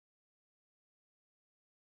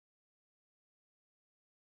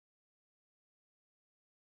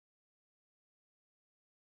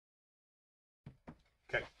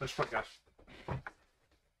Okay, let's pray, guys.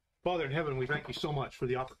 Father in heaven, we thank you so much for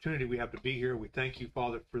the opportunity we have to be here. We thank you,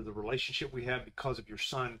 Father, for the relationship we have because of your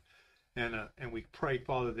Son. And we pray,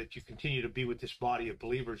 Father, that you continue to be with this body of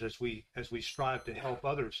believers as we strive to help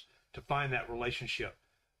others to find that relationship.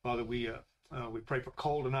 Father, we pray for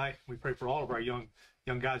Cole tonight. We pray for all of our young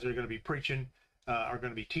guys that are going to be preaching, are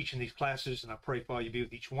going to be teaching these classes. And I pray, Father, you be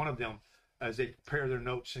with each one of them as they prepare their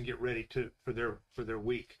notes and get ready for their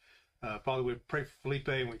week. Father, we pray for Felipe,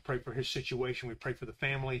 and we pray for his situation. We pray for the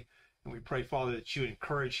family, and we pray, Father, that you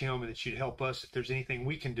encourage him and that you'd help us. If there's anything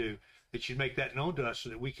we can do, that you'd make that known to us so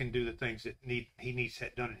that we can do the things that he needs to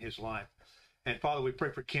have done in his life. And Father, we pray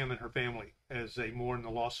for Kim and her family as they mourn the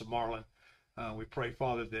loss of Marlon. We pray,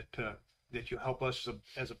 Father, that you help us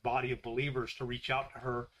as a body of believers to reach out to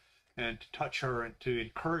her and to touch her and to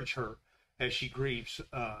encourage her as she grieves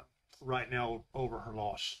right now over her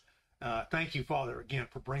loss. Thank you, Father, again,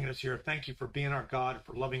 for bringing us here. Thank you for being our God and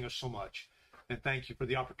for loving us so much. And thank you for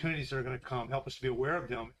the opportunities that are going to come. Help us to be aware of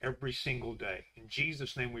them every single day. In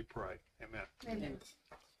Jesus' name we pray. Amen. Amen.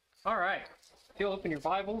 All right. If you'll open your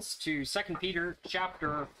Bibles to 2 Peter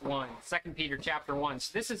chapter 1. 2 Peter chapter 1.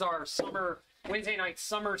 So this is our Wednesday night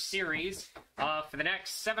summer series for the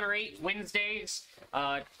next 7 or 8 Wednesdays,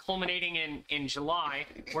 culminating in July.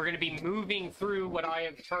 We're going to be moving through what I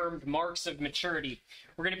have termed marks of maturity.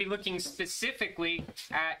 We're going to be looking specifically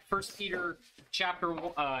at 2 Peter chapter 1,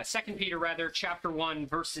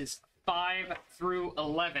 verses 5 through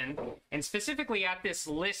 11, and specifically at this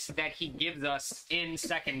list that he gives us in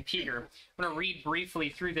 2 Peter. I'm going to read briefly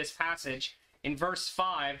through this passage. In verse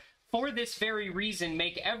 5, "For this very reason,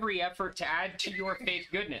 make every effort to add to your faith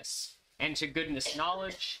goodness, and to goodness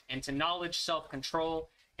knowledge, and to knowledge self-control,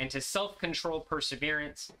 and to self-control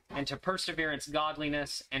perseverance, and to perseverance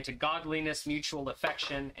godliness, and to godliness mutual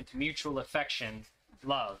affection, and to mutual affection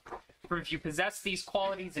love. For if you possess these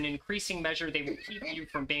qualities in increasing measure, they will keep you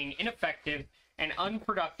from being ineffective and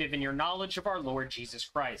unproductive in your knowledge of our Lord Jesus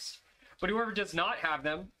Christ. But whoever does not have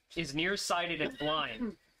them is nearsighted and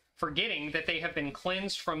blind, forgetting that they have been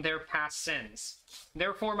cleansed from their past sins.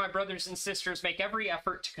 Therefore, my brothers and sisters, make every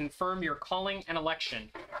effort to confirm your calling and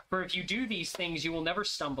election. For if you do these things, you will never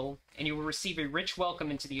stumble, and you will receive a rich welcome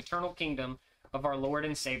into the eternal kingdom of our Lord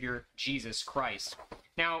and Savior, Jesus Christ."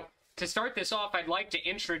 Now, to start this off, I'd like to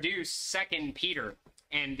introduce 2 Peter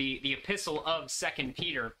and the epistle of 2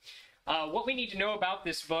 Peter. What we need to know about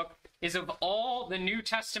this book is, of all the New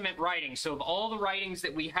Testament writings, so of all the writings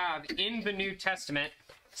that we have in the New Testament,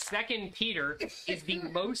 2 Peter is the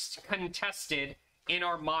most contested in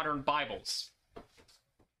our modern Bibles.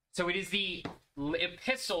 So it is the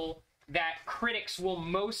epistle that critics will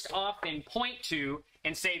most often point to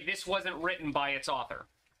and say this wasn't written by its author.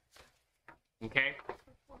 Okay?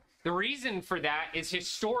 The reason for that is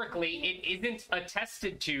historically it isn't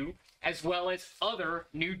attested to as well as other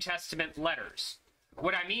New Testament letters.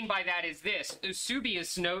 What I mean by that is this.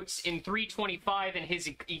 Eusebius notes in 325 in his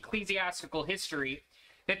ecclesiastical history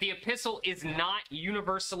that the epistle is not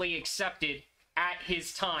universally accepted at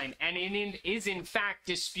his time, and it is in fact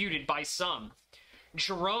disputed by some.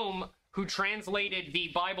 Jerome, who translated the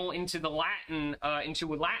Bible into Latin,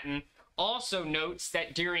 also notes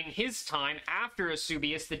that during his time, after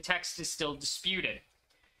Eusebius, the text is still disputed.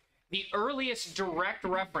 The earliest direct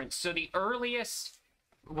reference, so the earliest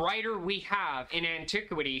writer we have in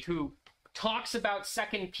antiquity who talks about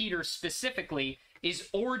 2 Peter specifically, is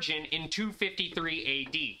Origen in 253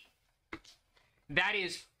 AD. That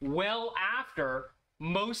is well after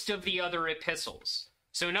most of the other epistles.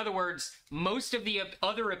 So in other words, most of the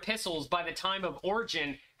other epistles by the time of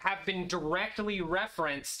Origen have been directly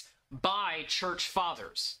referenced by church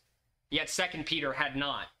fathers, yet 2 Peter had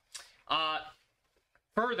not.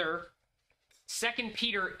 Further, 2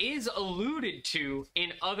 Peter is alluded to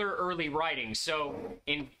in other early writings. So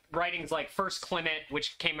in writings like 1 Clement,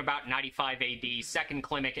 which came about 95 AD, 2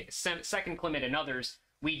 Clement and others,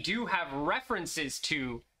 we do have references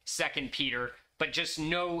to 2 Peter, but just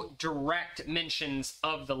no direct mentions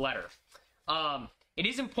of the letter. It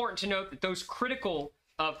is important to note that those critical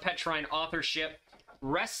of Petrine authorship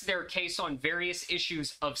rest their case on various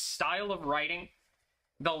issues of style of writing,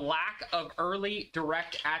 the lack of early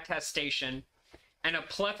direct attestation, and a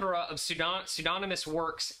plethora of pseudonymous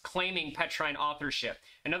works claiming Petrine authorship.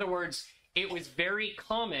 In other words, it was very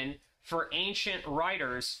common for ancient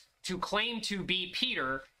writers to claim to be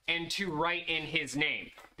Peter and to write in his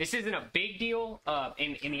name. This isn't a big deal.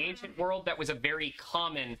 In the ancient world, that was a very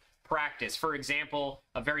common practice. For example,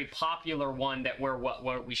 a very popular one that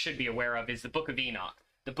what we should be aware of is the Book of Enoch.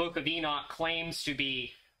 The Book of Enoch claims to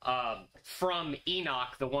be from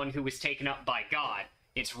Enoch, the one who was taken up by God.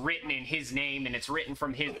 it's written in his name and it's written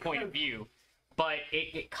from his point of view, but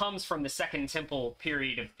it comes from the Second Temple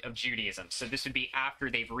period of Judaism. So this would be after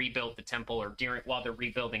they've rebuilt the temple, or while they're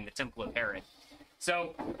rebuilding the temple of Herod.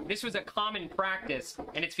 So this was a common practice,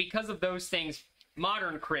 and it's because of those things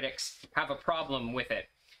modern critics have a problem with it.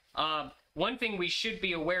 One thing we should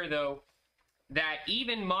be aware, though, that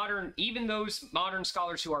even those modern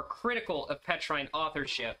scholars who are critical of Petrine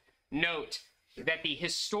authorship note that the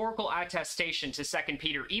historical attestation to 2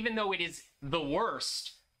 Peter, even though it is the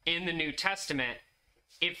worst in the New Testament,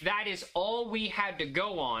 if that is all we had to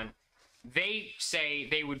go on, they say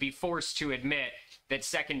they would be forced to admit that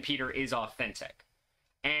 2 Peter is authentic.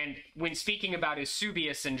 And when speaking about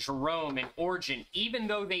Eusebius and Jerome and Origen, even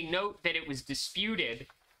though they note that it was disputed,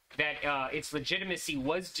 that its legitimacy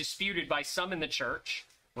was disputed by some in the church,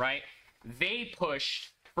 right? They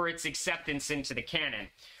pushed for its acceptance into the canon.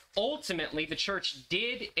 Ultimately, the church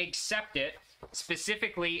did accept it,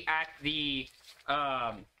 specifically at the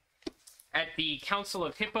Council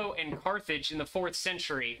of Hippo and Carthage in the 4th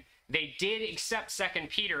century. They did accept 2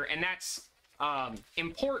 Peter, and that's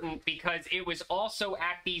important because it was also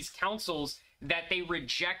at these councils that they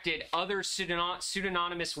rejected other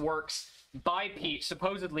pseudonymous works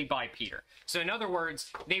supposedly by Peter. So in other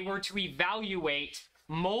words, they were to evaluate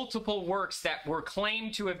multiple works that were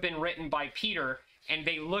claimed to have been written by Peter, and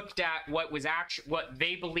they looked at what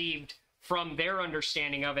they believed from their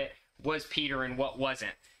understanding of it was Peter and what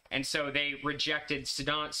wasn't. And so they rejected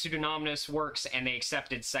pseudonymous works and they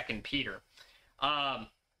accepted 2 Peter.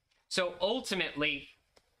 So ultimately,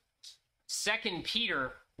 2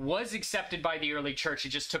 Peter was accepted by the early church. It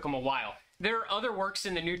just took them a while. There are other works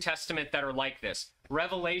in the New Testament that are like this.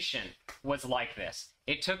 Revelation was like this.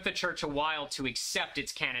 It took the church a while to accept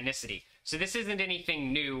its canonicity. So this isn't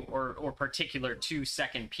anything new or particular to 2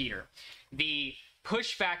 Peter. The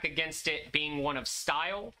pushback against it being one of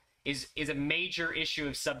style is a major issue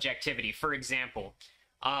of subjectivity. For example,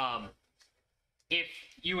 if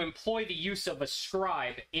you employ the use of a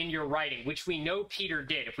scribe in your writing, which we know Peter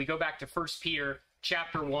did, if we go back to 1 Peter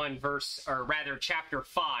chapter 1 chapter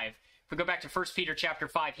 5, if we go back to 1 Peter chapter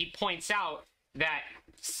 5, he points out that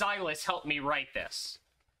Silas helped me write this.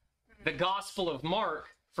 The Gospel of Mark,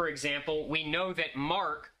 for example, we know that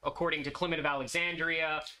Mark, according to Clement of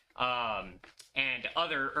Alexandria and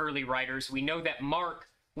other early writers, we know that Mark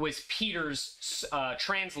was Peter's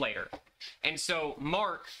translator. And so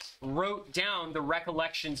Mark wrote down the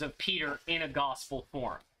recollections of Peter in a gospel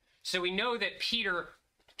form. So we know that Peter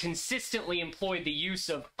consistently employed the use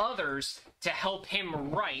of others to help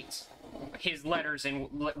him write his letters and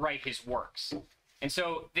write his works. And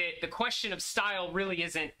so the question of style really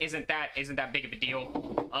isn't that big of a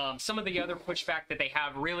deal. Some of the other pushback that they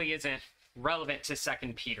have really isn't relevant to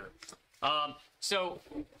 2 Peter. So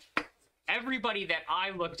everybody that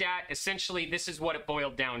I looked at, essentially this is what it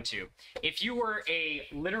boiled down to. If you were a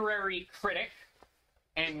literary critic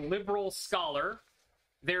and liberal scholar,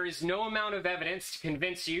 there is no amount of evidence to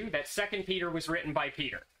convince you that 2 Peter was written by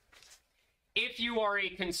Peter. If you are a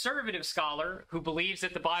conservative scholar who believes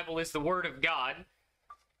that the Bible is the Word of God,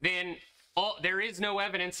 then there is no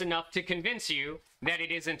evidence enough to convince you that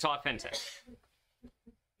it isn't authentic.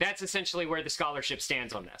 That's essentially where the scholarship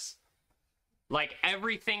stands on this. Like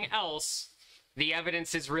everything else, the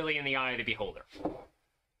evidence is really in the eye of the beholder.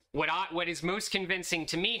 What is most convincing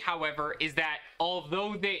to me, however, is that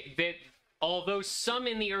although some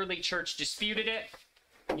in the early church disputed it,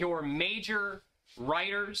 your major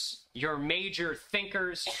writers, your major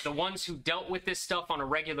thinkers, the ones who dealt with this stuff on a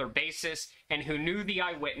regular basis and who knew the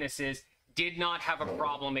eyewitnesses, did not have a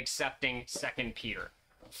problem accepting 2 Peter.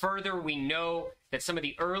 Further, we know that some of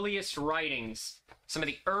the earliest writings from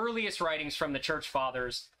the church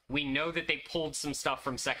fathers, we know that they pulled some stuff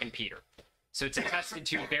from 2 Peter. So it's attested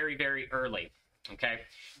to very, very early. Okay.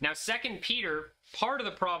 Now, 2 Peter, part of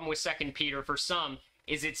the problem with 2 Peter for some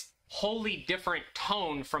is its wholly different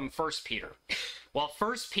tone from 1 Peter. While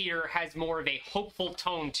 1 Peter has more of a hopeful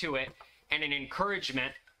tone to it and an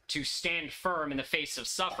encouragement to stand firm in the face of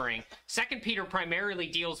suffering, 2 Peter primarily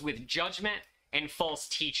deals with judgment and false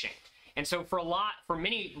teaching. And so for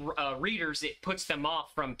many readers, it puts them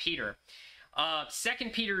off from Peter. 2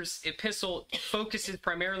 Peter's epistle focuses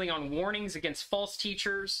primarily on warnings against false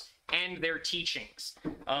teachers and their teachings.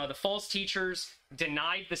 The false teachers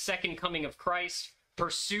denied the second coming of Christ,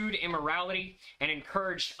 pursued immorality, and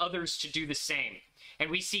encouraged others to do the same. And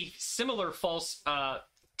we see similar false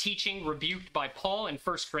teaching rebuked by Paul in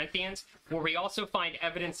 1 Corinthians, where we also find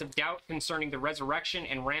evidence of doubt concerning the resurrection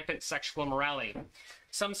and rampant sexual immorality.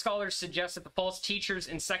 Some scholars suggest that the false teachers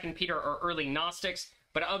in 2 Peter are early Gnostics,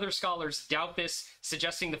 but other scholars doubt this,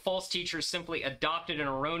 suggesting the false teachers simply adopted an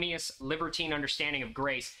erroneous, libertine understanding of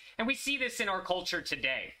grace. And we see this in our culture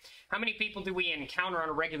today. How many people do we encounter on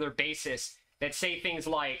a regular basis that say things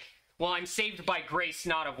like, well, I'm saved by grace,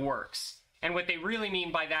 not of works? And what they really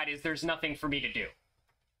mean by that is there's nothing for me to do,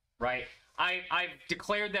 right? I've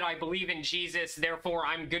declared that I believe in Jesus, therefore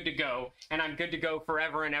I'm good to go, and I'm good to go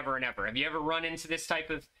forever and ever and ever. Have you ever run into this type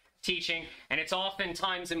of teaching? And it's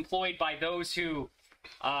oftentimes employed by those who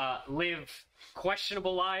live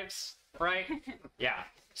questionable lives, right? Yeah.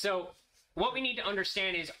 So what we need to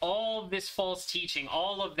understand is all of this false teaching,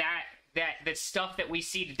 all of that stuff that we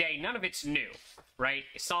see today, none of it's new, right?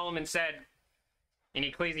 Solomon said in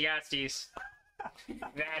Ecclesiastes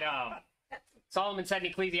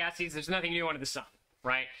that there's nothing new under the sun,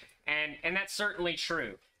 right? And that's certainly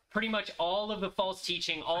true. Pretty much all of the false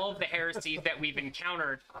teaching, all of the heresies that we've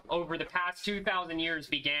encountered over the past 2,000 years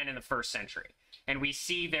began in the first century. And we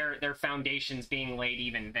see their foundations being laid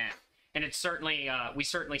even then. And it's certainly, we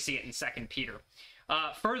certainly see it in 2 Peter.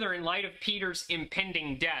 Further, in light of Peter's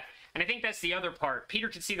impending death, and I think that's the other part, Peter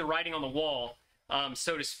could see the writing on the wall,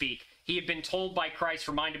 so to speak. He had been told by Christ,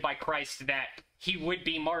 reminded by Christ, that he would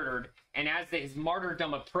be martyred. And as his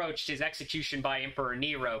martyrdom approached, his execution by Emperor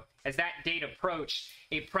Nero, as that date approached,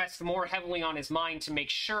 it pressed more heavily on his mind to make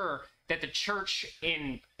sure that the church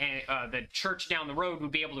down the road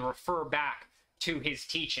would be able to refer back to his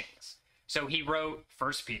teachings. So he wrote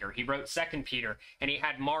 1 Peter, he wrote 2 Peter, and he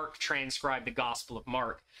had Mark transcribe the Gospel of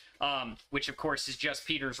Mark, which of course is just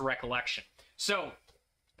Peter's recollection. So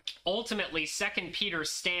ultimately, 2 Peter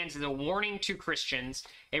stands as a warning to Christians,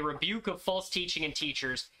 a rebuke of false teaching and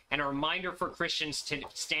teachers, and a reminder for Christians to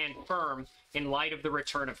stand firm in light of the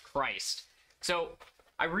return of Christ. So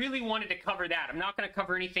I really wanted to cover that. I'm not going to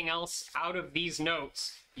cover anything else out of these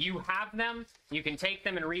notes. You have them. You can take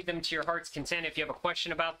them and read them to your heart's content. If you have a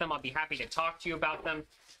question about them, I'll be happy to talk to you about them.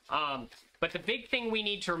 But the big thing we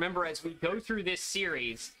need to remember as we go through this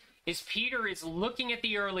series is Peter is looking at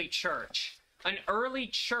the early church, an early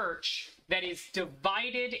church that is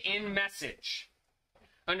divided in message,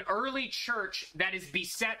 an early church that is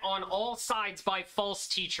beset on all sides by false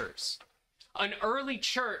teachers, an early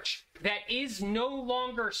church that is no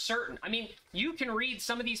longer certain. I mean, you can read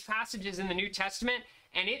some of these passages in the New Testament,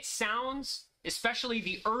 and it sounds, especially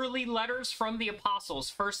the early letters from the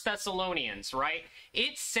apostles, 1 Thessalonians, right?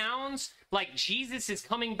 It sounds like Jesus is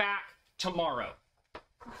coming back tomorrow,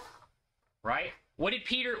 right? What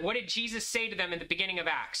did Jesus say to them in the beginning of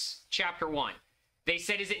Acts chapter 1? They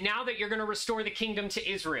said, is it now that you're going to restore the kingdom to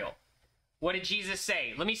Israel? What did Jesus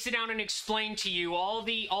say? Let me sit down and explain to you all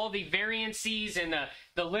the variances and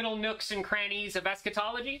the little nooks and crannies of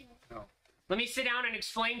eschatology? No. Let me sit down and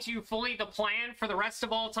explain to you fully the plan for the rest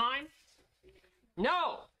of all time?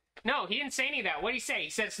 No, he didn't say any of that. What did he say? He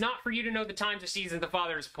said, it's not for you to know the times or seasons the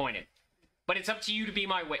Father has appointed, but it's up to you to be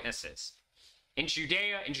my witnesses in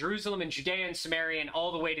Judea, in Jerusalem, in Judea, and Samaria, and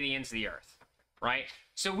all the way to the ends of the earth, right?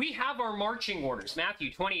 So we have our marching orders, Matthew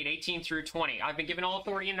 28:18 through 20. I've been given all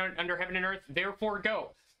authority under heaven and earth, therefore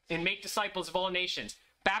go and make disciples of all nations,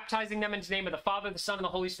 baptizing them in the name of the Father, the Son, and the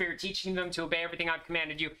Holy Spirit, teaching them to obey everything I've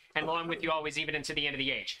commanded you, and lo, I'm with you always, even unto the end of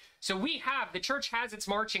the age. So the church has its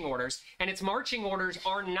marching orders, and its marching orders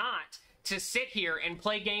are not to sit here and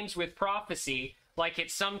play games with prophecy like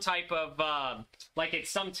it's some type of,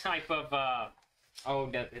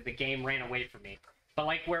 the game ran away from me. But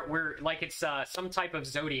like it's some type of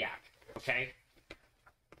zodiac, okay?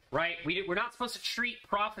 Right? We're not supposed to treat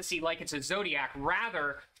prophecy like it's a zodiac.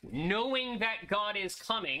 Rather, knowing that God is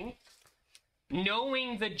coming,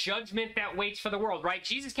 knowing the judgment that waits for the world, right?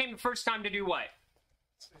 Jesus came the first time to do what?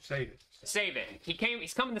 Save it. Save it.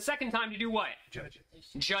 He's coming the second time to do what? Judge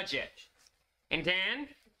it. Judge it. And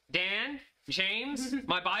Dan, James,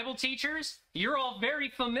 my Bible teachers, you're all very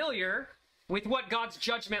familiar with what God's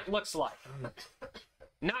judgment looks like.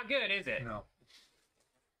 Not good, is it? No.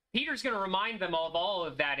 Peter's going to remind them of all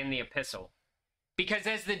of that in the epistle. Because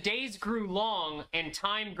as the days grew long and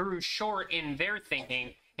time grew short in their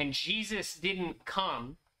thinking, and Jesus didn't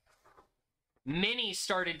come, many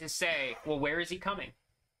started to say, well, where is he coming?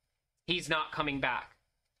 He's not coming back.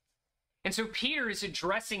 And so Peter is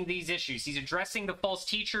addressing these issues. He's addressing the false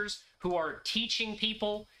teachers who are teaching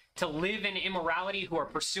people to live in immorality, who are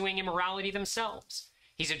pursuing immorality themselves.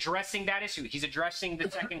 He's addressing that issue. He's addressing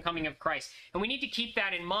the second coming of Christ. And we need to keep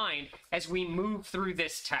that in mind as we move through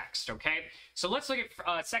this text, okay? So let's look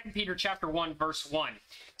at 2 Peter chapter 1, verse 1.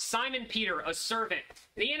 Simon Peter, a servant.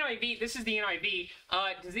 The NIV, this is the NIV.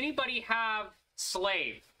 Does anybody have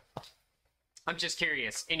slave? I'm just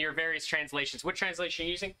curious, in your various translations. What translation are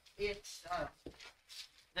you using? It's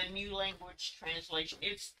the New Language Translation.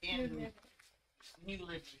 It's in New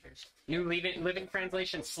Living Translation. New Living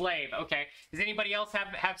Translation, slave. Okay. Does anybody else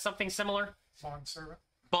have something similar? Bondservant.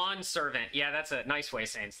 Bondservant. Yeah, that's a nice way of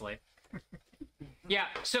saying slave. Yeah,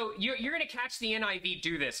 so you're going to catch the NIV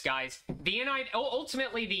do this, guys. The NIV,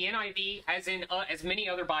 ultimately, the NIV, as many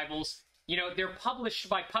other Bibles, you know, they're published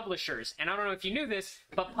by publishers. And I don't know if you knew this,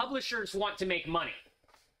 but publishers want to make money.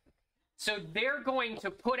 So they're going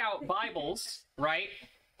to put out Bibles, right?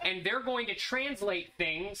 And they're going to translate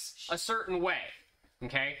things a certain way,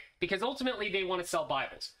 okay? Because ultimately they want to sell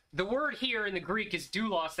Bibles. The word here in the Greek is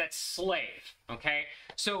doulos, that's slave, okay?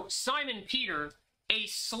 So Simon Peter, a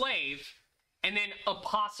slave, and then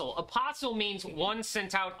apostle. Apostle means one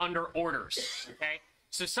sent out under orders, okay?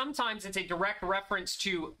 So sometimes it's a direct reference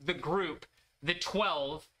to the group, the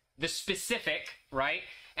 12, the specific, right?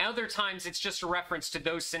 And other times it's just a reference to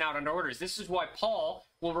those sent out under orders. This is why Paul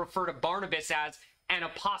will refer to Barnabas as an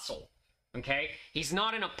apostle, okay? He's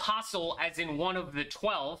not an apostle as in one of the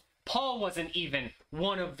 12. Paul wasn't even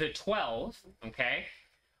one of the 12, okay?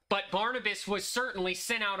 But Barnabas was certainly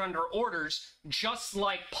sent out under orders, just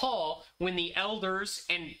like Paul, when the elders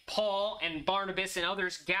and Paul and Barnabas and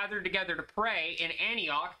others gathered together to pray in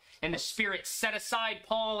Antioch, and the Spirit set aside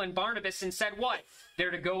Paul and Barnabas and said what?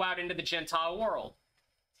 They're to go out into the Gentile world.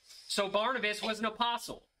 So Barnabas was an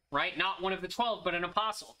apostle, right? Not one of the 12, but an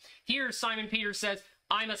apostle. Here, Simon Peter says,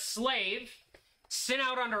 I'm a slave sent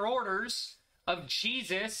out under orders of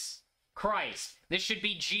Jesus Christ. This should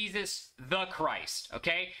be Jesus the Christ,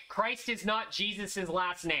 okay? Christ is not Jesus's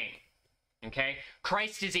last name, okay?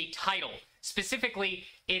 Christ is a title. Specifically,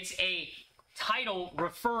 it's a title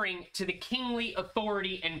referring to the kingly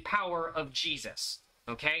authority and power of Jesus,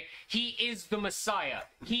 okay? He is the Messiah.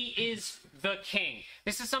 He is the King.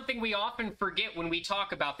 This is something we often forget when we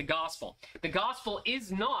talk about the gospel. The gospel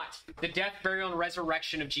is not the death, burial, and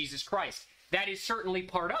resurrection of Jesus Christ. That is certainly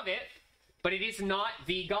part of it, but it is not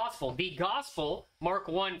the gospel. The gospel, Mark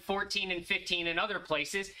 1, 14 and 15 and other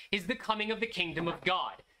places, is the coming of the kingdom of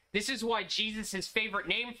God. This is why Jesus' favorite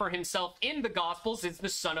name for himself in the gospels is the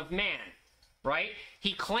Son of Man, right?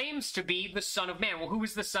 He claims to be the Son of Man. Well, who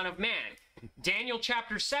is the Son of Man? Daniel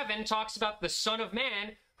chapter 7 talks about the Son of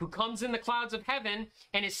Man who comes in the clouds of heaven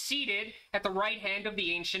and is seated at the right hand of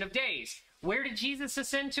the Ancient of Days. Where did Jesus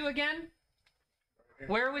ascend to again?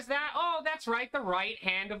 Where was that? Oh, that's right, the right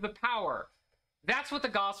hand of the power. That's what the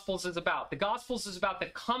Gospels is about. The Gospels is about the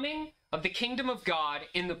coming of the kingdom of God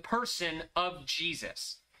in the person of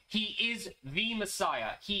Jesus. He is the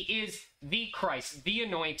Messiah. He is the Christ, the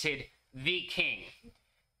anointed, the King.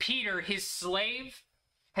 Peter, his slave,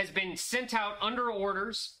 has been sent out under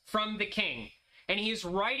orders from the King. And he is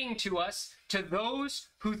writing to us, to those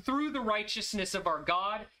who through the righteousness of our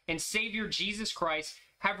God and Savior Jesus Christ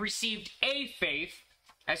have received a faith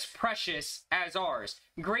as precious as ours.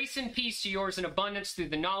 Grace and peace to yours in abundance through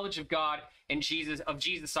the knowledge of God and Jesus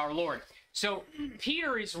our Lord. So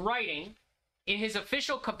Peter is writing in his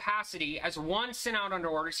official capacity as one sent out under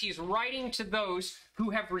orders. He is writing to those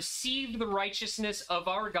who have received the righteousness of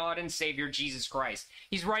our God and Savior Jesus Christ.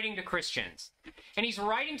 He's writing to Christians. And he's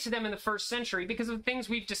writing to them in the first century because of the things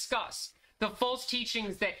we've discussed. The false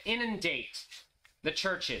teachings that inundate the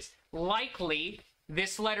churches. Likely,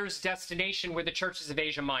 this letter's destination were the churches of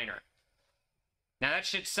Asia Minor. Now that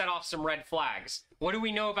should set off some red flags. What do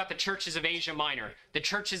we know about the churches of Asia Minor? The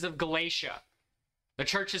churches of Galatia. The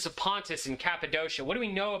churches of Pontus and Cappadocia. What do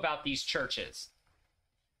we know about these churches?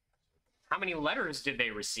 How many letters did they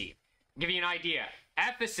receive? I'll give you an idea.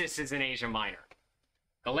 Ephesus is in Asia Minor.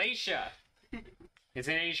 Galatia is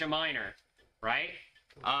in Asia Minor, right?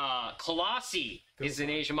 Colossae is in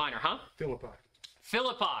Asia Minor, huh?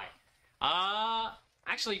 Philippi.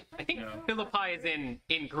 Actually, I think Philippi is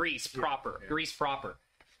in Greece proper. Yeah. Greece proper.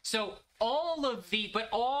 So all of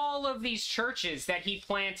these churches that he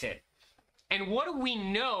planted, and what do we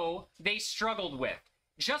know they struggled with?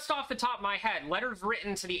 Just off the top of my head, letters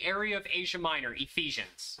written to the area of Asia Minor,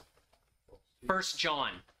 Ephesians, 1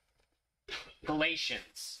 John,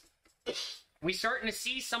 Galatians. We starting to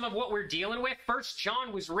see some of what we're dealing with. 1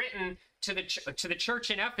 John was written to the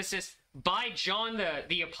church in Ephesus by John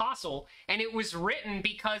the apostle, and it was written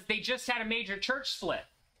because they just had a major church split.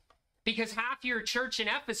 Because half your church in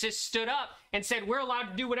Ephesus stood up and said, we're allowed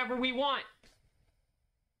to do whatever we want.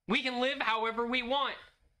 We can live however we want.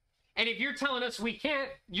 And if you're telling us we can't,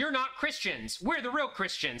 you're not Christians. We're the real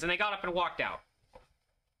Christians. And they got up and walked out.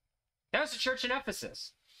 That was the church in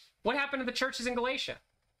Ephesus. What happened to the churches in Galatia?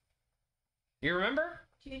 You remember?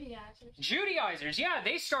 Judaizers, yeah,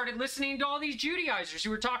 they started listening to all these Judaizers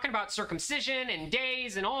who were talking about circumcision and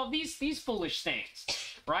days and all of these foolish things,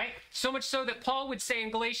 right? So much so that Paul would say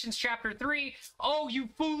in Galatians chapter 3, "Oh, you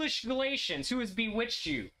foolish Galatians, who has bewitched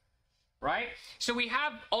you?" Right? So we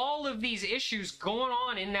have all of these issues going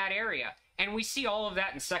on in that area, and we see all of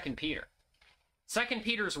that in 2 Peter. 2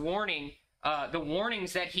 Peter's warning, the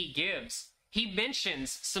warnings that he gives, he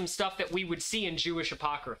mentions some stuff that we would see in Jewish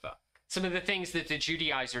Apocrypha. Some of the things that the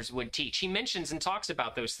Judaizers would teach. He mentions and talks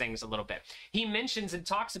about those things a little bit. He mentions and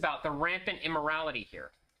talks about the rampant immorality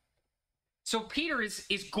here. So Peter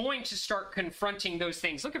is going to start confronting those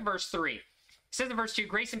things. Look at verse 3. It says in verse 2,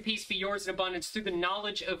 "Grace and peace be yours in abundance through the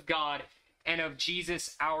knowledge of God and of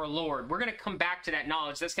Jesus our Lord." We're going to come back to that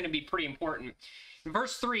knowledge. That's going to be pretty important. In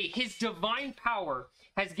verse 3, "His divine power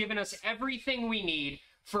has given us everything we need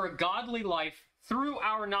for a godly life through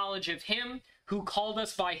our knowledge of him who called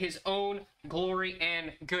us by his own glory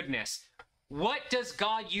and goodness." What does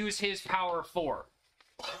God use his power for?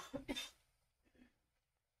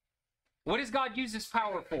 What does God use his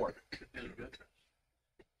power for?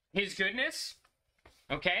 His goodness?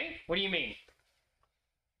 Okay, what do you mean?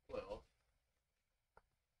 Well,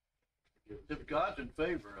 if God's in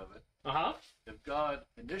favor of it, Uh-huh. if God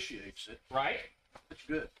initiates it, Right? it's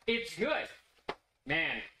good. It's good.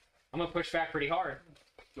 Man, I'm going to push back pretty hard.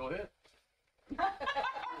 Go ahead.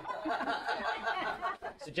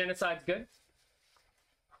 So genocide's good?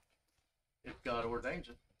 If God ordains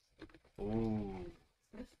it. Ooh.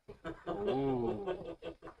 Ooh.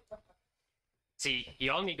 See,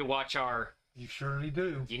 y'all need to watch You surely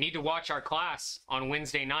do. you need to watch our class on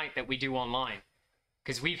Wednesday night that we do online.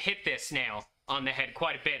 Because we've hit this nail on the head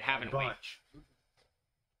quite a bit, haven't we? Bunch.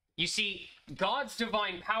 You see, God's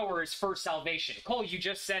divine power is for salvation. Cole, you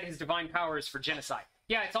just said his divine power is for genocide.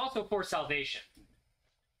 Yeah, it's also for salvation.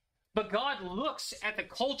 But God looks at the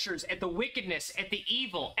cultures, at the wickedness, at the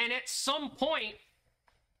evil, and at some point,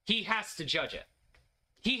 he has to judge it.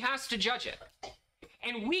 He has to judge it.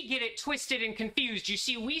 And we get it twisted and confused. You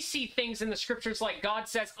see, we see things in the scriptures like God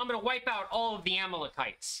says, "I'm going to wipe out all of the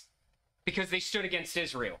Amalekites because they stood against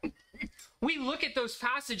Israel." We look at those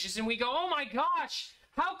passages and we go, "Oh my gosh,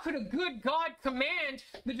 how could a good God command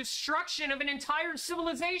the destruction of an entire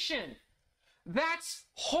civilization? That's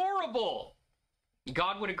horrible."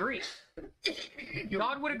 God would agree.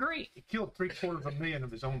 God would agree. He killed 750,000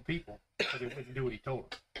 of his own people, but they wouldn't do what he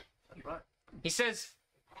told them. That's right. He says,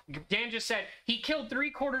 Dan just said, he killed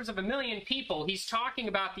 750,000 people. He's talking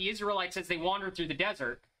about the Israelites as they wandered through the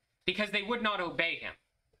desert because they would not obey him.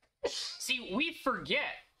 See, we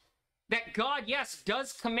forget that God, yes,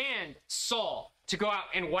 does command Saul to go out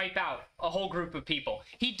and wipe out a whole group of people.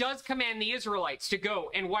 He does command the Israelites to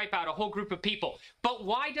go and wipe out a whole group of people. But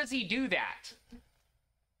why does he do that?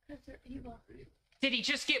 Because they're evil. Did he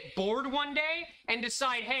just get bored one day and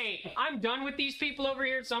decide, "Hey, I'm done with these people over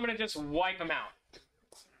here, so I'm going to just wipe them out"?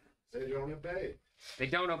 They don't obey. They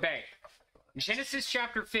don't obey. Genesis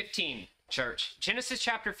chapter 15, church. Genesis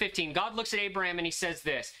chapter 15, God looks at Abraham and he says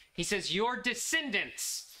this. He says, "Your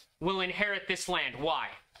descendants will inherit this land." Why?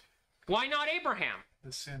 Why not Abraham?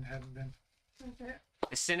 The sin hadn't been.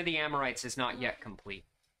 The sin of the Amorites is not yet complete.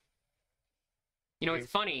 You know,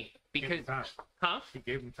 it's funny Give because, him time. huh? He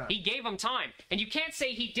gave him time. He gave him time. And you can't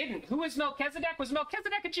say he didn't. Who is Melchizedek? Was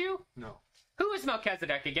Melchizedek a Jew? No. Who is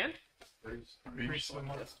Melchizedek again? Priest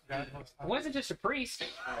amongst God Most High. It wasn't just a priest.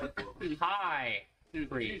 High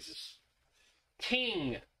priest.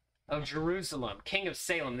 King of Jerusalem. King of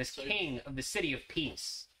Salem. This king of the city of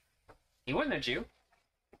peace. He wasn't a Jew.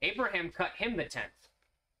 Abraham cut him the 10th.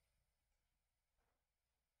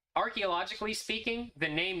 Archaeologically speaking, the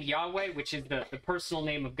name Yahweh, which is the personal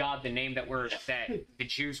name of God, the name that the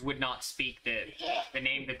Jews would not speak, the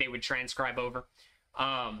name that they would transcribe over,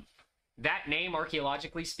 that name,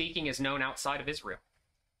 archaeologically speaking, is known outside of Israel.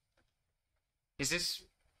 Is this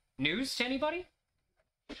news to anybody?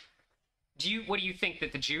 What do you think,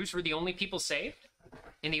 that the Jews were the only people saved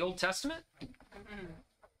in the Old Testament?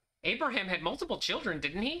 Abraham had multiple children,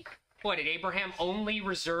 didn't he? What, did Abraham only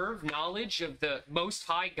reserve knowledge of the Most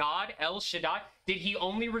High God, El Shaddai? Did he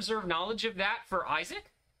only reserve knowledge of that for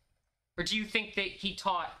Isaac? Or do you think that he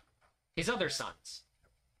taught his other sons?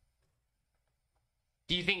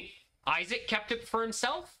 Do you think Isaac kept it for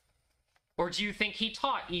himself? Or do you think he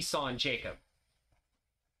taught Esau and Jacob?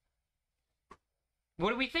 What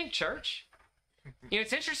do we think, church? You know,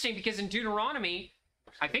 it's interesting because in Deuteronomy,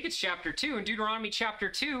 I think it's chapter 2, in Deuteronomy chapter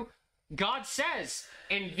 2, God says,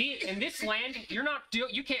 in this land,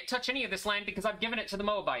 you can't touch any of this land because I've given it to the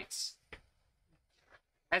Moabites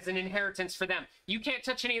as an inheritance for them. You can't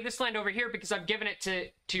touch any of this land over here because I've given it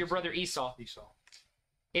to your brother Esau. Esau.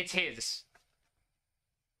 It's his.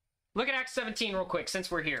 Look at Acts 17 real quick, since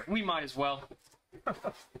we're here. We might as well.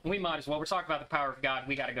 We might as well. We're talking about the power of God.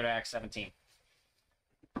 We got to go to Acts 17.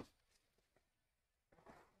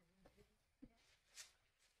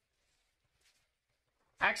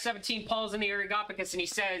 Acts 17, Paul's in the Areopagus, and he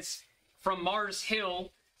says, from Mars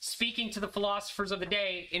Hill, speaking to the philosophers of the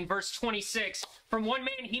day, in verse 26, from one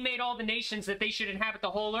man he made all the nations that they should inhabit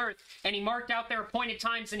the whole earth, and he marked out their appointed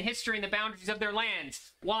times in history and the boundaries of their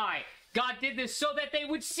lands. Why? God did this so that they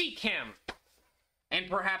would seek him, and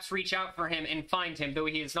perhaps reach out for him and find him, though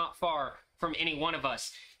he is not far from any one of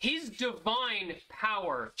us. His divine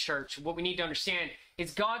power, church, what we need to understand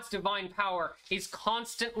is God's divine power is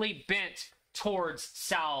constantly bent towards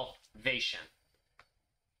salvation.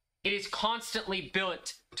 It is constantly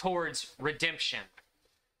built towards redemption.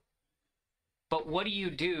 But what do you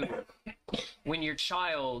do when your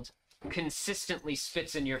child consistently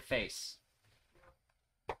spits in your face?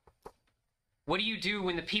 What do you do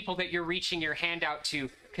when the people that you're reaching your hand out to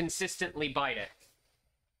consistently bite it?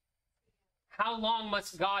 How long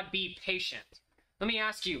must God be patient? Let me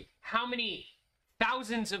ask you, how many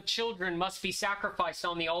thousands of children must be sacrificed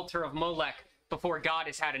on the altar of Molech before God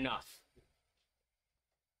has had enough?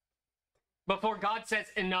 Before God says,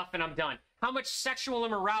 enough and I'm done. How much sexual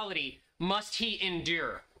immorality must he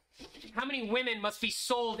endure? How many women must be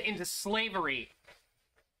sold into slavery?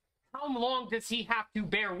 How long does he have to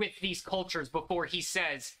bear with these cultures before he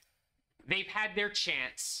says, they've had their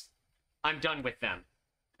chance, I'm done with them,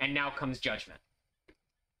 and now comes judgment?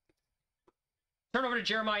 Turn over to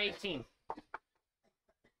Jeremiah 18.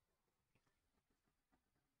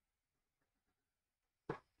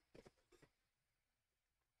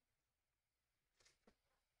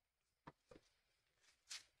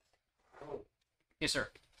 Yes, sir.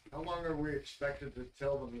 How long are we expected to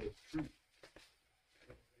tell them the truth?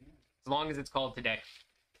 As long as it's called today.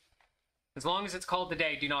 As long as it's called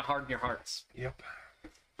today, do not harden your hearts. Yep.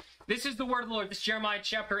 This is the word of the Lord. This is Jeremiah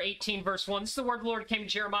chapter 18, verse 1. This is the word of the Lord came to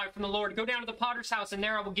Jeremiah from the Lord. Go down to the potter's house, and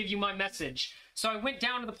there I will give you my message. So I went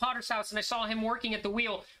down to the potter's house, and I saw him working at the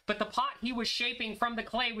wheel. But the pot he was shaping from the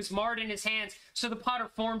clay was marred in his hands. So the potter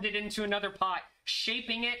formed it into another pot,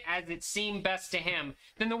 shaping it as it seemed best to him.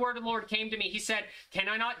 Then the word of the Lord came to me. He said, can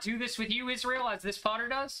I not do this with you, Israel, as this potter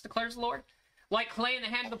does, declares the Lord? Like clay in the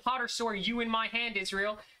hand of the potter, so are you in my hand,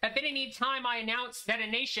 Israel. At any time I announce that a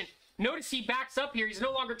nation... Notice he backs up here. He's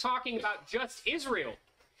no longer talking about just Israel.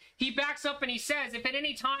 He backs up and he says, if at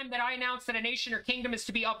any time that I announce that a nation or kingdom is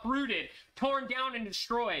to be uprooted, torn down and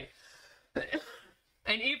destroyed, and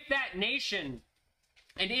if that nation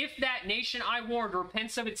I warned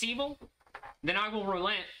repents of its evil, then I will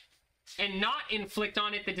relent and not inflict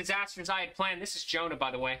on it the disasters I had planned. This is Jonah, by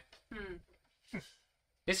the way.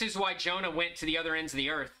 This is why Jonah went to the other ends of the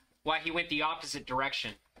earth, why he went the opposite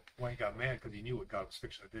direction. Well, he got mad because he knew what God was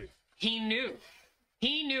fixing to do. He knew.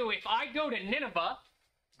 He knew if I go to Nineveh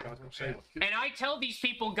God's gonna save him. and I tell these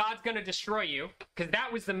people God's going to destroy you, because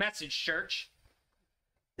that was the message, church.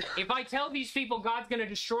 If I tell these people God's going to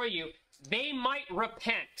destroy you, they might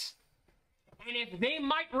repent. And if they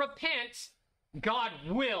might repent, God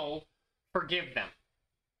will forgive them.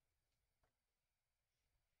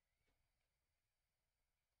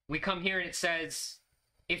 We come here and it says,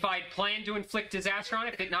 if I plan to inflict disaster on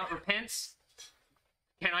it, if it not repents,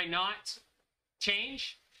 can I not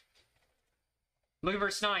change? Look at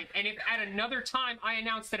verse 9. And if at another time I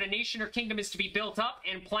announce that a nation or kingdom is to be built up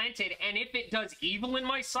and planted, and if it does evil in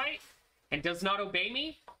my sight and does not obey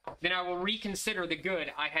me, then I will reconsider the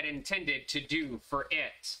good I had intended to do for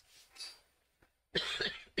it.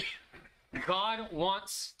 God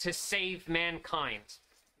wants to save mankind.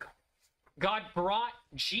 God brought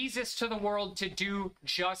Jesus to the world to do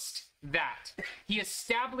just that. He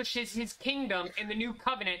establishes his kingdom in the new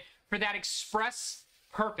covenant for that express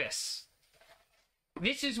purpose.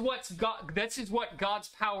 This is what God's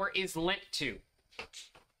power is lent to.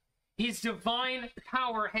 His divine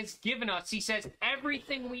power has given us, he says,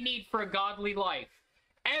 everything we need for a godly life.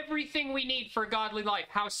 Everything we need for a godly life.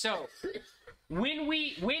 How so? When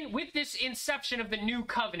with this inception of the new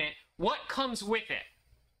covenant, what comes with it?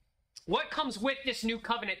 What comes with this new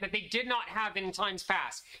covenant that they did not have in times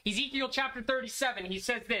past? Ezekiel chapter 37, he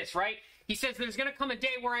says this, right? He says, there's going to come a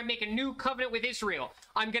day where I make a new covenant with Israel.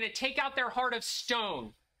 I'm going to take out their heart of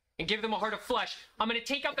stone and give them a heart of flesh. I'm going to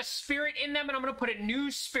take out the spirit in them and I'm going to put a new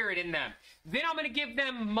spirit in them. Then I'm going to give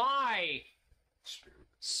them my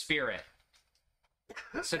spirit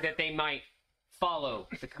so that they might follow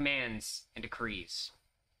the commands and decrees.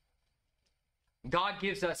 God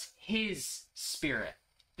gives us his spirit.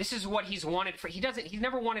 This is what he's wanted for. He's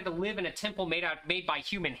never wanted to live in a temple made by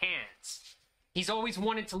human hands. He's always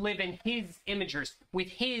wanted to live in his imagers, with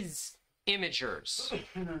his imagers.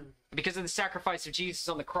 Because of the sacrifice of Jesus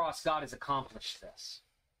on the cross, God has accomplished this.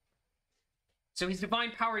 So his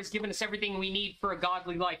divine power has given us everything we need for a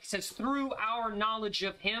godly life. He says, through our knowledge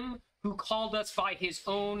of him who called us by his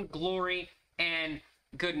own glory and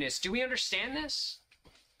goodness. Do we understand this?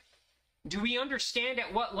 Do we understand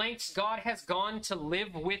at what lengths God has gone to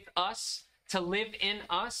live with us, to live in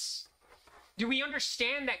us? Do we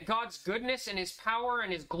understand that God's goodness and his power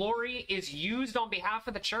and his glory is used on behalf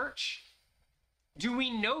of the church? Do we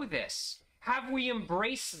know this? Have we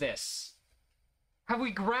embraced this? Have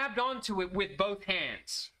we grabbed onto it with both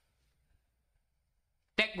hands?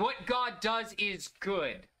 That what God does is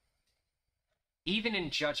good, even in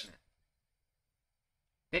judgment.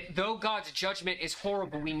 That though God's judgment is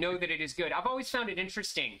horrible, we know that it is good. I've always found it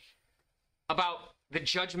interesting about the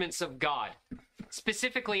judgments of God,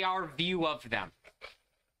 specifically our view of them.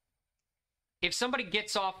 If somebody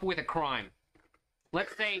gets off with a crime,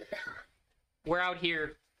 let's say we're out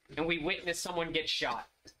here and we witness someone get shot.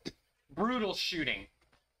 Brutal shooting.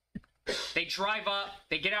 They drive up,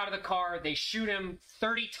 they get out of the car, they shoot him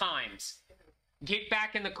 30 times, get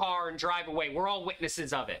back in the car and drive away. We're all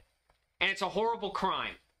witnesses of it. And it's a horrible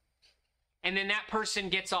crime. And then that person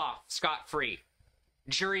gets off scot-free.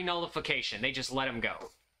 Jury nullification. They just let him go.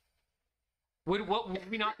 Would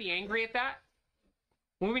we not be angry at that?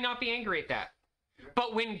 Would we not be angry at that?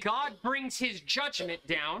 But when God brings his judgment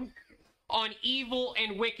down on evil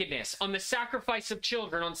and wickedness, on the sacrifice of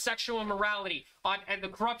children, on sexual immorality, on the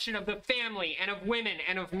corruption of the family and of women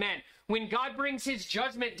and of men, when God brings his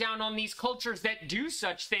judgment down on these cultures that do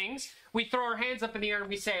such things, we throw our hands up in the air and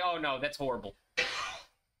we say, oh no, that's horrible.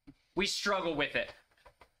 We struggle with it.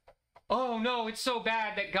 Oh no, it's so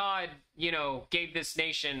bad that God, gave this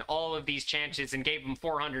nation all of these chances and gave them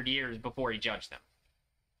 400 years before he judged them.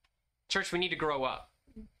 Church, we need to grow up.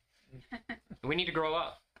 We need to grow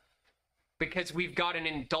up. Because we've got an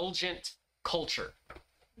indulgent culture.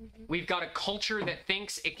 We've got a culture that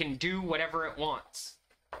thinks it can do whatever it wants.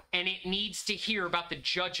 And it needs to hear about the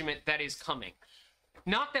judgment that is coming.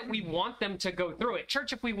 Not that we want them to go through it.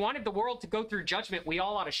 Church, if we wanted the world to go through judgment, we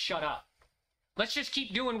all ought to shut up. Let's just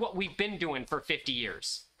keep doing what we've been doing for 50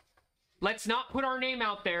 years. Let's not put our name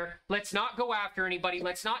out there. Let's not go after anybody.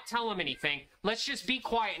 Let's not tell them anything. Let's just be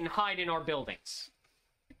quiet and hide in our buildings.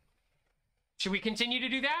 Should we continue to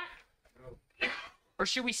do that? Or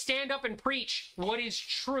should we stand up and preach what is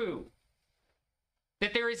true?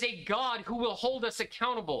 That there is a God who will hold us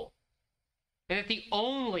accountable. And that the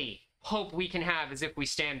only hope we can have is if we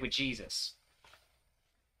stand with Jesus.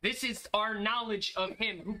 This is our knowledge of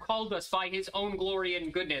him who called us by his own glory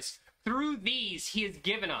and goodness. Through these he has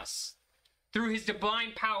given us. Through his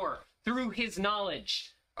divine power. Through his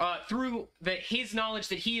knowledge. Through his knowledge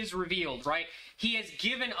that he has revealed, right? He has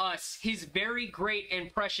given us his very great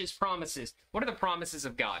and precious promises. What are the promises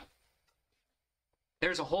of God?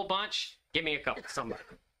 There's a whole bunch. Give me a couple, somebody.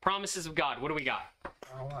 Promises of God. What do we got?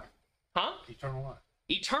 Eternal life. Huh? Eternal life.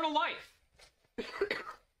 Eternal life.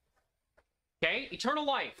 Okay? Eternal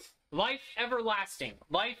life. Life everlasting.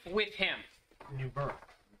 Life with him. New birth.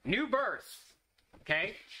 New birth.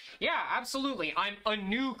 Okay? Yeah, absolutely. I'm a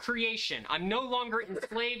new creation. I'm no longer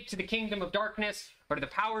enslaved to the kingdom of darkness or to the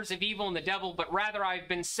powers of evil and the devil, but rather I've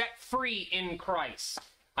been set free in Christ.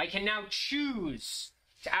 I can now choose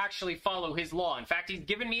to actually follow his law. In fact, he's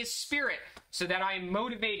given me his spirit so that I am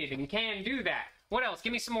motivated and can do that. What else?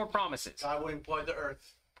 Give me some more promises. God wouldn't flood the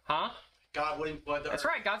earth. Huh? God wouldn't flood the That's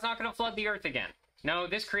earth. right. God's not going to flood the earth again. No,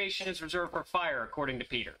 this creation is reserved for fire, according to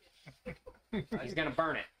Peter. He's going to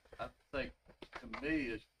burn it. I think, to me,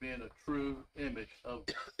 it's being a true image of.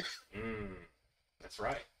 That's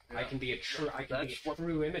right. Yeah. I can be a true That's what-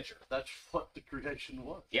 true imager. That's what the creation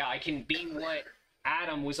was. Yeah, I can be what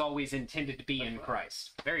Adam was always intended to be in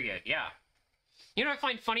Christ. Very good, yeah. You know what I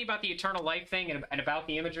find funny about the eternal life thing and about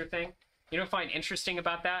the imager thing? You know what I find interesting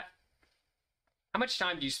about that? How much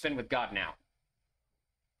time do you spend with God now?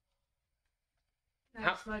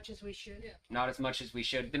 Not as much as we should. Not as much as we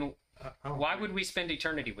should. Then I don't why agree. would we spend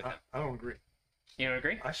eternity with him? I don't agree. You don't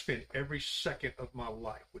agree? I spend every second of my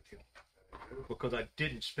life with him because I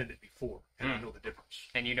didn't spend it before, and I know the difference.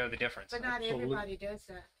 And you know the difference. But not Absolutely. everybody does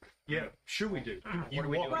that. Yeah, sure we do. You do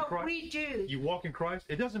we walk do? in Well, Christ. we do. You walk in Christ.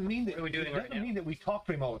 It doesn't mean that What are we doing it right doesn't now? mean that we talk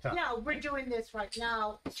to him all the time. No, we're doing this right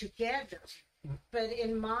now together. But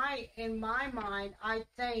in my mind, I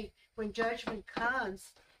think when judgment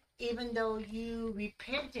comes, even though you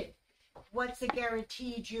repented, what's the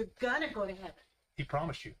guarantee you're gonna go to heaven? He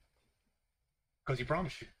promised you. Because he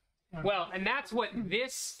promised you. Well, and that's what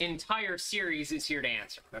this entire series is here to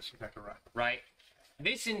answer, That's exactly right. right?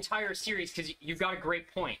 this entire series, because you've got a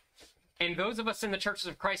great point. And those of us in the churches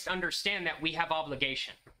of Christ understand that we have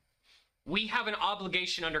obligation. We have an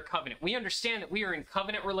obligation under covenant. We understand that we are in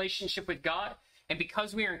covenant relationship with God. And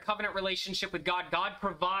because we are in covenant relationship with God, God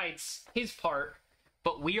provides his part,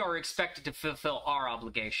 but we are expected to fulfill our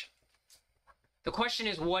obligation. The question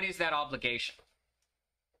is, what is that obligation?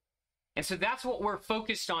 And so that's what we're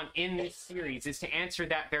focused on in this series, is to answer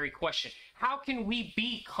that very question. How can we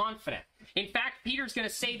be confident? In fact, Peter's going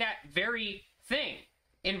to say that very thing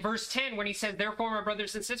in verse 10 when he says, therefore, my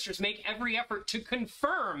brothers and sisters, make every effort to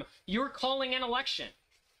confirm your calling and election.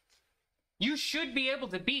 You should be able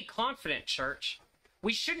to be confident, church.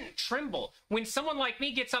 We shouldn't tremble when someone like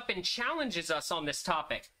me gets up and challenges us on this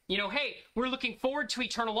topic. You know, hey, we're looking forward to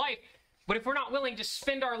eternal life. But if we're not willing to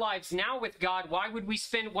spend our lives now with God, why would we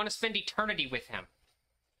want to spend eternity with him?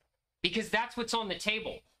 Because that's what's on the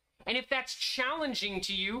table. And if that's challenging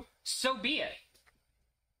to you, so be it.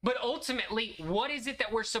 But ultimately, what is it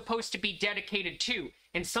that we're supposed to be dedicated to?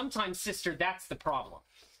 And sometimes, sister, that's the problem.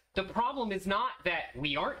 The problem is not that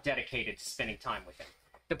we aren't dedicated to spending time with him.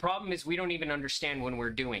 The problem is we don't even understand when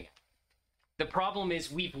we're doing it. The problem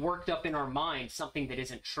is we've worked up in our mind something that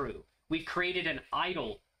isn't true. We've created an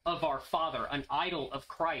idol of our Father, an idol of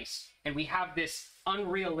Christ, and we have this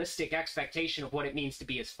unrealistic expectation of what it means to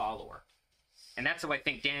be his follower. And that's what I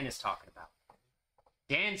think Dan is talking about.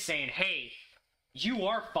 Dan's saying, hey, you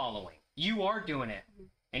are following, you are doing it,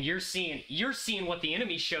 and you're seeing what the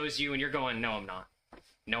enemy shows you, and you're going, no, I'm not.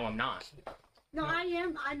 No, I'm not. No, I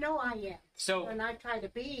am. I know I am. So, and I try to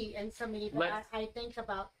be, and so many, but I think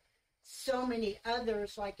about so many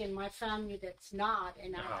others, like in my family, that's not,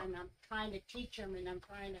 and I'm trying to teach them, and I'm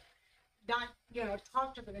trying to not,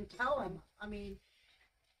 talk to them and tell them, I mean,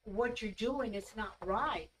 what you're doing is not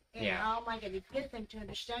right. And how am I going to get them to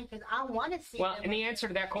understand? Because I want to see them. Well, and the answer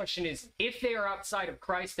to that question is, if they are outside of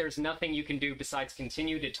Christ, there's nothing you can do besides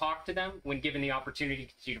continue to talk to them when given the opportunity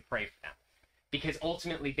to continue to pray for them. Because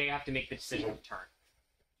ultimately, they have to make the decision to turn.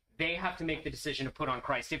 They have to make the decision to put on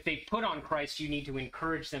Christ. If they put on Christ, you need to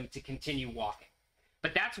encourage them to continue walking.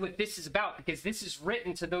 But that's what this is about, because this is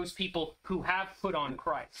written to those people who have put on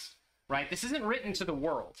Christ, right? This isn't written to the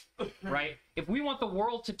world, right? If we want the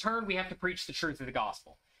world to turn, we have to preach the truth of the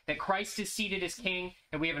gospel, that Christ is seated as king,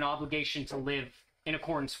 and we have an obligation to live in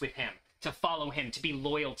accordance with him, to follow him, to be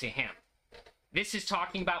loyal to him. This is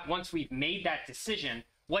talking about once we've made that decision,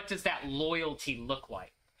 what does that loyalty look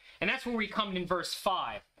like? And that's where we come in verse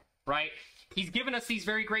 5. Right? He's given us these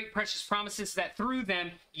very great precious promises that through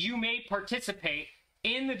them you may participate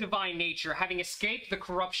in the divine nature, having escaped the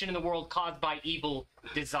corruption in the world caused by evil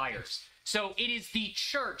desires. So it is the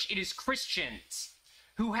church, it is Christians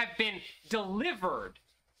who have been delivered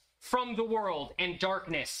from the world and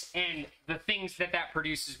darkness and the things that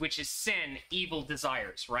produces, which is sin, evil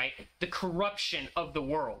desires, right? The corruption of the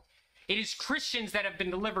world. It is Christians that have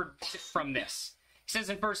been delivered from this. It says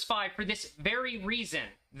in verse 5, for this very reason,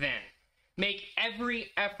 then, make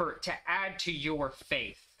every effort to add to your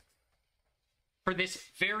faith. For this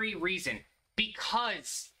very reason,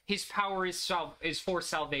 because his power is for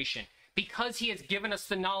salvation, because he has given us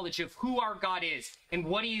the knowledge of who our God is and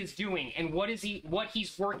what he is doing and what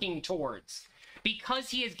he's working towards,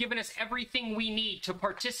 because he has given us everything we need to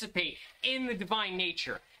participate in the divine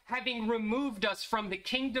nature, having removed us from the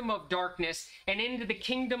kingdom of darkness and into the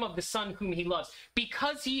kingdom of the Son whom he loves.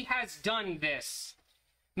 Because he has done this,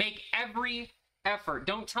 make every effort.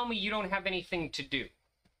 Don't tell me you don't have anything to do.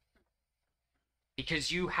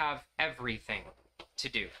 Because you have everything to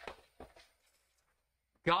do.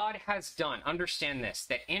 God has done, understand this,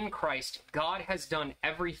 that in Christ, God has done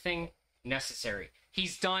everything necessary.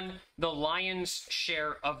 He's done the lion's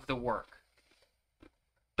share of the work.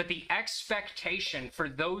 But the expectation for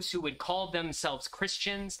those who would call themselves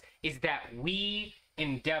Christians is that we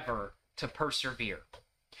endeavor to persevere,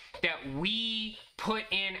 that we put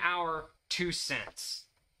in our 2 cents,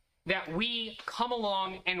 that we come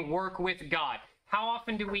along and work with God. How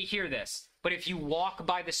often do we hear this? But if you walk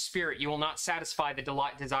by the Spirit, you will not satisfy the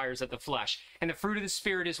desires of the flesh. And the fruit of the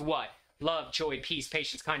Spirit is what? Love, joy, peace,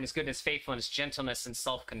 patience, kindness, goodness, faithfulness, gentleness, and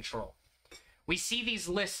self-control. We see these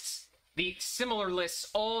lists, the similar lists,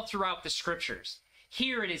 all throughout the scriptures.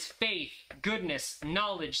 Here it is faith, goodness,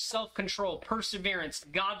 knowledge, self-control, perseverance,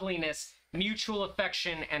 godliness, mutual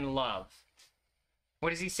affection, and love. What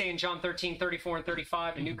does he say in John 13, 34 and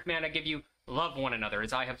 35? A new command I give you, love one another.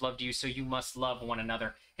 As I have loved you, so you must love one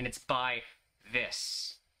another. And it's by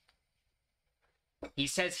this. He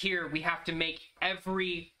says here we have to make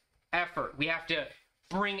every effort. We have to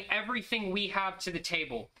bring everything we have to the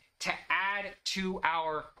table to add to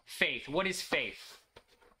our faith. What is faith?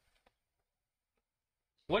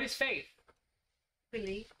 What is faith?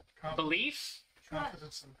 Believe. Belief,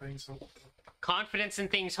 Confidence in things hoped for. confidence in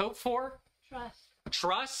things hoped for, Trust.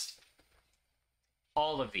 trust,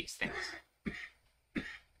 all of these things.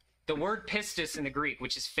 The word pistis in the Greek,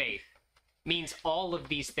 which is faith, means all of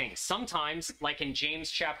these things. Sometimes, like in James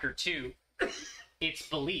chapter 2, it's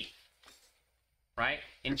belief. Right?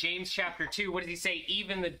 In James chapter 2, what does he say?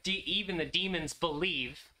 Even the demons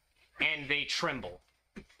believe and they tremble.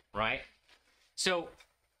 Right? So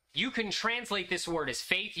you can translate this word as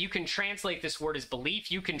faith. You can translate this word as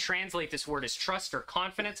belief. You can translate this word as trust or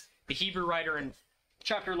confidence. The Hebrew writer in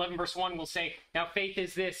chapter 11, verse 1 will say, now faith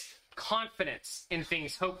is this confidence in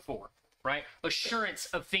things hoped for, right? Assurance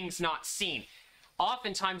of things not seen.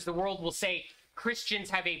 Oftentimes the world will say Christians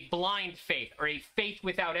have a blind faith or a faith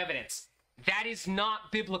without evidence. That is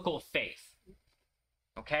not biblical faith,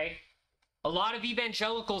 okay? A lot of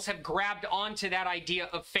evangelicals have grabbed onto that idea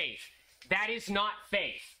of faith. That is not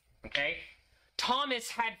faith, okay?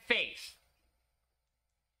 Thomas had faith.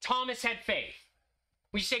 Thomas had faith.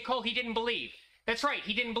 We say, Cole, he didn't believe. That's right,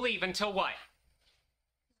 he didn't believe until what?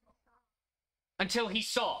 Until he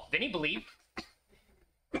saw. Then he believed.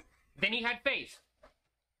 Then he had faith.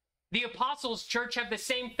 The apostles' church have the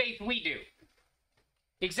same faith we do.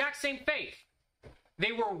 Exact same faith.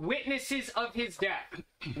 They were witnesses of his death,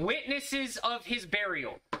 witnesses of his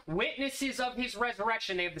burial, witnesses of his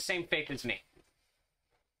resurrection. They have the same faith as me.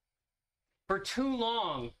 For too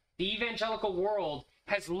long, the evangelical world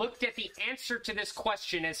has looked at the answer to this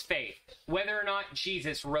question as faith, whether or not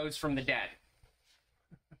Jesus rose from the dead.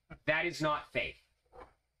 That is not faith.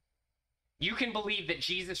 You can believe that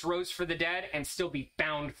Jesus rose from the dead and still be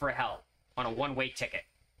bound for hell on a one-way ticket.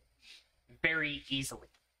 Very easily.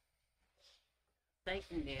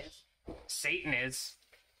 Satan is. Satan is.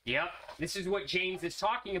 Yep. This is what James is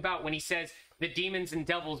talking about when he says the demons and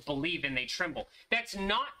devils believe and they tremble. That's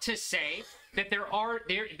not to say that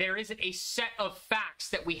there isn't a set of facts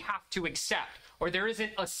that we have to accept, or there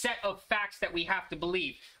isn't a set of facts that we have to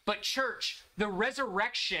believe. But church, the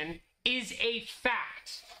resurrection is a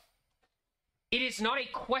fact. It is not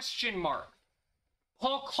a question mark.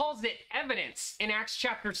 Paul calls it evidence in Acts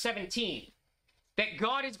chapter 17. That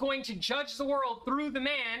God is going to judge the world through the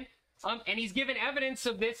man, and he's given evidence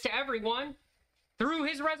of this to everyone through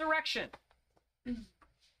his resurrection.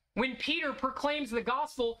 When Peter proclaims the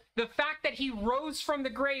gospel, the fact that he rose from the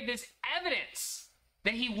grave is evidence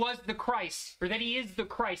that he was the Christ, or that he is the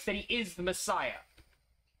Christ, that he is the Messiah.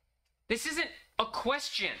 This isn't a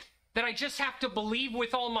question that I just have to believe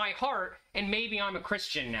with all my heart, and maybe I'm a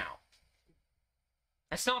Christian now.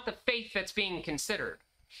 That's not the faith that's being considered.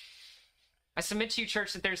 I submit to you,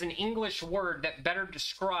 church, that there's an English word that better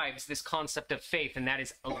describes this concept of faith, and that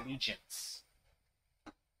is allegiance.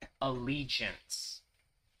 Allegiance.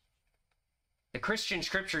 The Christian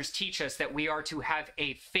scriptures teach us that we are to have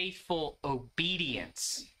a faithful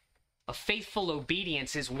obedience. A faithful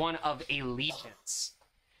obedience is one of allegiance.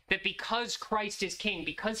 That because Christ is king,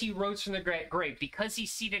 because he rose from the grave, because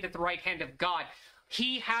he's seated at the right hand of God,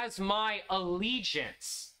 he has my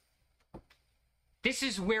allegiance. This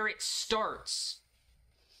is where it starts.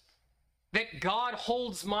 That God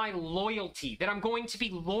holds my loyalty, that I'm going to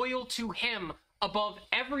be loyal to him above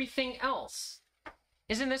everything else.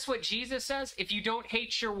 Isn't this what Jesus says? If you don't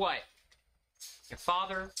hate your what? Your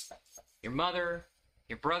father, your mother,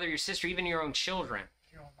 your brother, your sister, even your own children.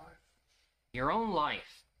 Your own life. Your own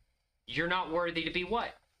life. You're not worthy to be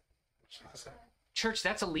what? Jesus. Church,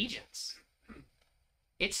 that's allegiance.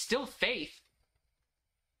 It's still faith.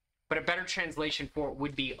 But a better translation for it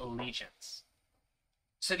would be allegiance.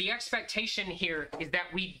 So the expectation here is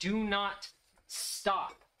that we do not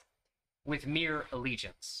stop with mere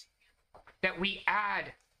allegiance. That we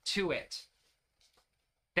add to it.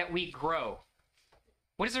 That we grow.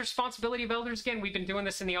 What is the responsibility of elders again? We've been doing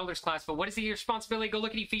this in the elders class, but what is the responsibility? Go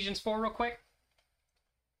look at Ephesians 4 real quick.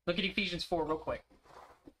 Look at Ephesians 4 real quick.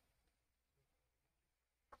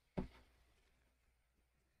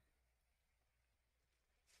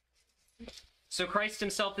 So Christ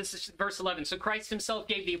himself, this is verse 11. So Christ himself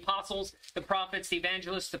gave the apostles, the prophets, the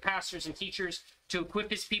evangelists, the pastors, and teachers to equip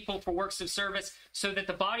his people for works of service so that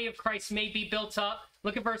the body of Christ may be built up.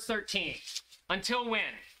 Look at verse 13. Until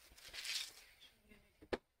when?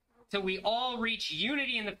 Till we all reach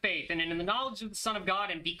unity in the faith and in the knowledge of the Son of God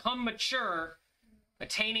and become mature,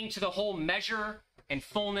 attaining to the whole measure and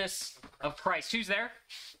fullness of Christ. Who's there?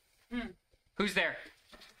 Who's there?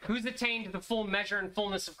 Who's attained to the full measure and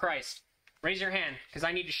fullness of Christ? Raise your hand, because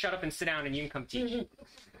I need to shut up and sit down and you can come teach.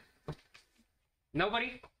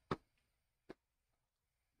 Nobody?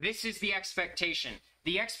 This is the expectation.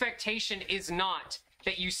 The expectation is not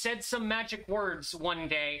that you said some magic words one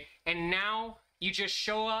day and now you just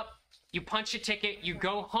show up, you punch a ticket, you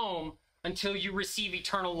go home until you receive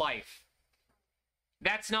eternal life.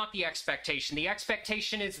 That's not the expectation. The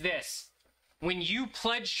expectation is this. When you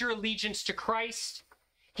pledged your allegiance to Christ,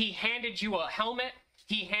 he handed you a helmet,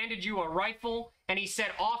 he handed you a rifle, and he said,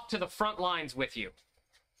 off to the front lines with you.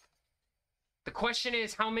 The question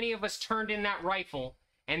is, how many of us turned in that rifle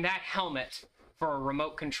and that helmet for a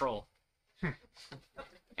remote control?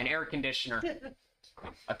 An air conditioner,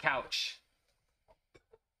 a couch.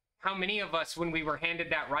 How many of us, when we were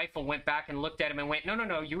handed that rifle, went back and looked at him and went, no, no,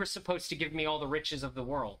 no, you were supposed to give me all the riches of the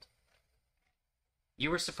world.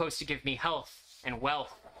 You were supposed to give me health and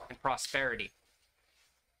wealth and prosperity.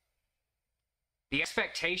 The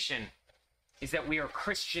expectation is that we are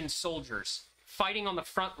Christian soldiers fighting on the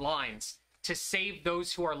front lines to save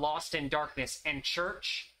those who are lost in darkness. And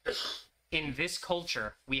church, in this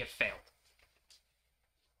culture, we have failed.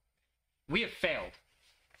 We have failed.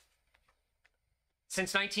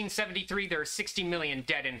 Since 1973, there are 60 million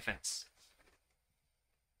dead infants.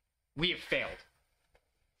 We have failed.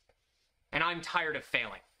 And I'm tired of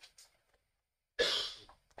failing.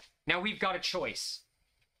 Now we've got a choice.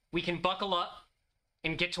 We can buckle up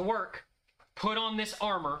and get to work, put on this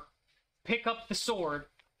armor, pick up the sword,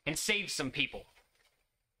 and save some people.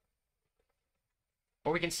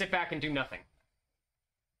 Or we can sit back and do nothing.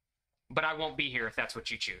 But I won't be here if that's what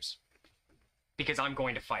you choose. Because I'm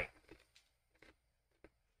going to fight.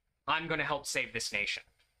 I'm going to help save this nation.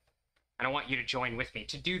 And I want you to join with me.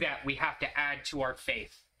 To do that, we have to add to our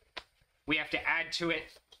faith. We have to add to it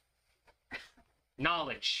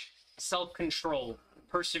knowledge, self-control,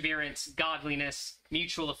 perseverance, godliness,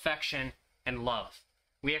 mutual affection, and love.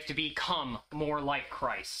 We have to become more like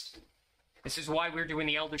Christ. This is why we're doing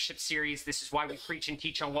the eldership series. This is why we preach and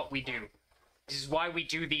teach on what we do. This is why we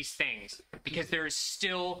do these things. Because there is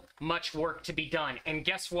still much work to be done. And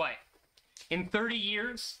guess what? In 30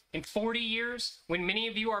 years, in 40 years, when many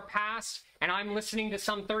of you are past, and I'm listening to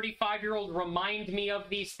some 35-year-old remind me of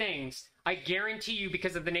these things, I guarantee you,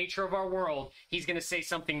 because of the nature of our world, he's going to say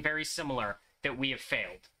something very similar, that we have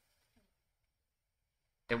failed.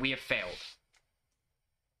 That we have failed.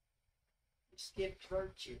 You skipped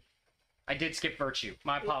virtue. I did skip virtue.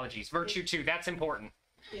 My apologies. Virtue too, that's important.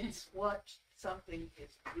 It's what something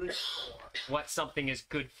is good for. What something is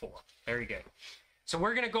good for. Very good. So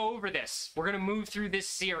we're going to go over this. We're going to move through these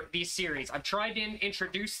series. I've tried to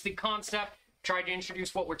introduce the concept, tried to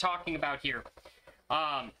introduce what we're talking about here.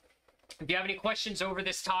 If you have any questions over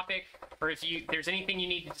this topic, or if there's anything you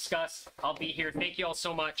need to discuss, I'll be here. Thank you all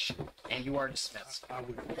so much, and you are dismissed. I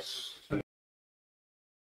would say